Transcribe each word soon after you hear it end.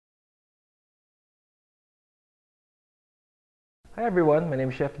Hi everyone, my name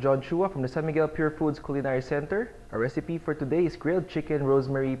is Chef John Chua from the San Miguel Pure Foods Culinary Center. Our recipe for today is grilled chicken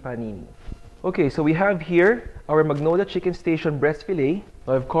rosemary panini. Okay, so we have here our Magnolia Chicken Station breast fillet.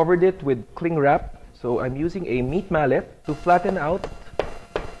 Now I've covered it with cling wrap. So I'm using a meat mallet to flatten out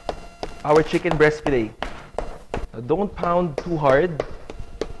our chicken breast fillet. Now don't pound too hard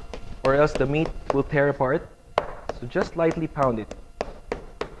or else the meat will tear apart. So just lightly pound it.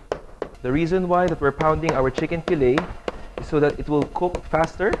 The reason why that we're pounding our chicken fillet is so that it will cook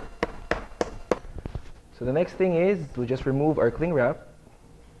faster. So the next thing is we'll just remove our cling wrap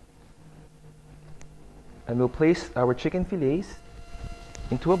and we'll place our chicken fillets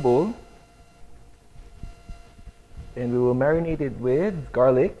into a bowl and we will marinate it with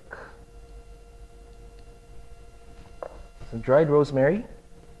garlic, some dried rosemary,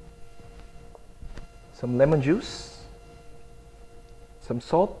 some lemon juice, some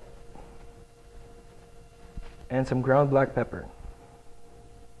salt, and some ground black pepper.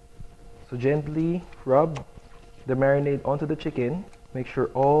 So gently rub the marinade onto the chicken. Make sure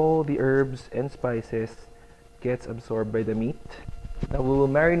all the herbs and spices gets absorbed by the meat. Now we will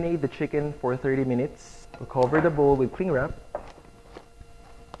marinate the chicken for 30 minutes. We'll cover the bowl with cling wrap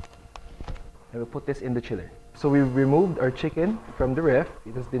and we'll put this in the chiller. So we've removed our chicken from the ref.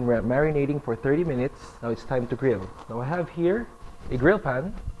 It has been marinating for 30 minutes. Now it's time to grill. Now I have here a grill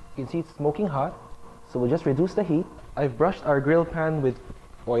pan. You can see it's smoking hot. So we'll just reduce the heat. I've brushed our grill pan with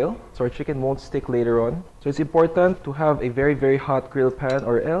oil so our chicken won't stick later on. So it's important to have a very hot grill pan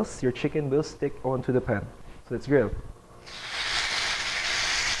or else your chicken will stick onto the pan. So let's grill.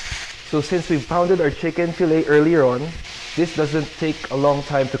 So since we've pounded our chicken fillet earlier on, this doesn't take a long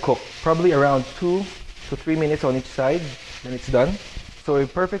time to cook. Probably around 2 to 3 minutes on each side, then it's done. So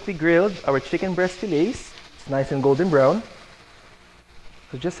we've perfectly grilled our chicken breast fillets. It's nice and golden brown.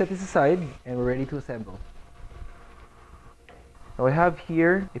 So just set this aside and we're ready to assemble. Now I have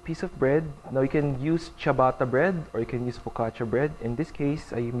here a piece of bread. Now you can use ciabatta bread or you can use focaccia bread. In this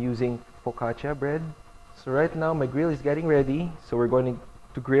case, I am using focaccia bread. So right now my grill is getting ready. So we're going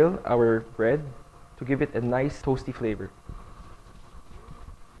to grill our bread to give it a nice toasty flavor.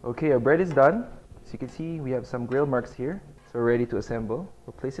 Okay, our bread is done. As you can see, we have some grill marks here. So we're ready to assemble.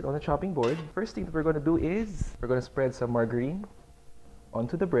 We'll place it on the chopping board. First thing that we're going to do is we're going to spread some margarine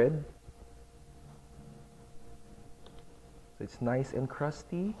onto the bread. So it's nice and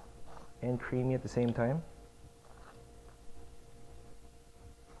crusty and creamy at the same time.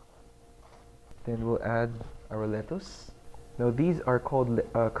 Then we'll add our lettuce. Now these are called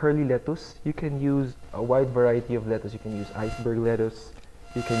curly lettuce. You can use a wide variety of lettuce. You can use iceberg lettuce,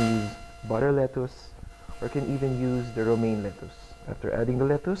 you can use butter lettuce, or you can even use the romaine lettuce. After adding the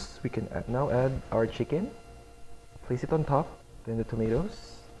lettuce, we can now add our chicken. Place it on top. Then the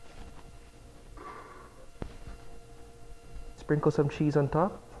tomatoes. Sprinkle some cheese on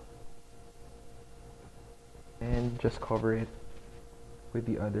top. And just cover it with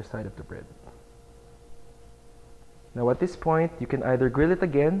the other side of the bread. Now at this point, you can either grill it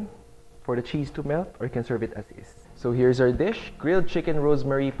again for the cheese to melt or you can serve it as is. So here's our dish, grilled chicken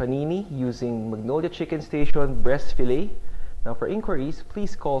rosemary panini using Magnolia Chicken Station breast fillet. Now for inquiries,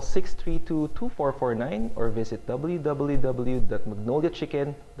 please call 632-2449 or visit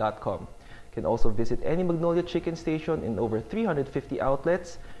www.magnoliachicken.com. You can also visit any Magnolia Chicken Station in over 350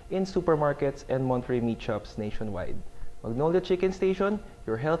 outlets in supermarkets and Monterey meat shops nationwide. Magnolia Chicken Station,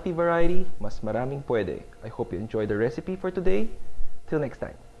 your healthy variety, mas maraming pwede. I hope you enjoyed the recipe for today. Till next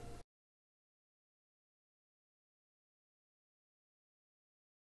time.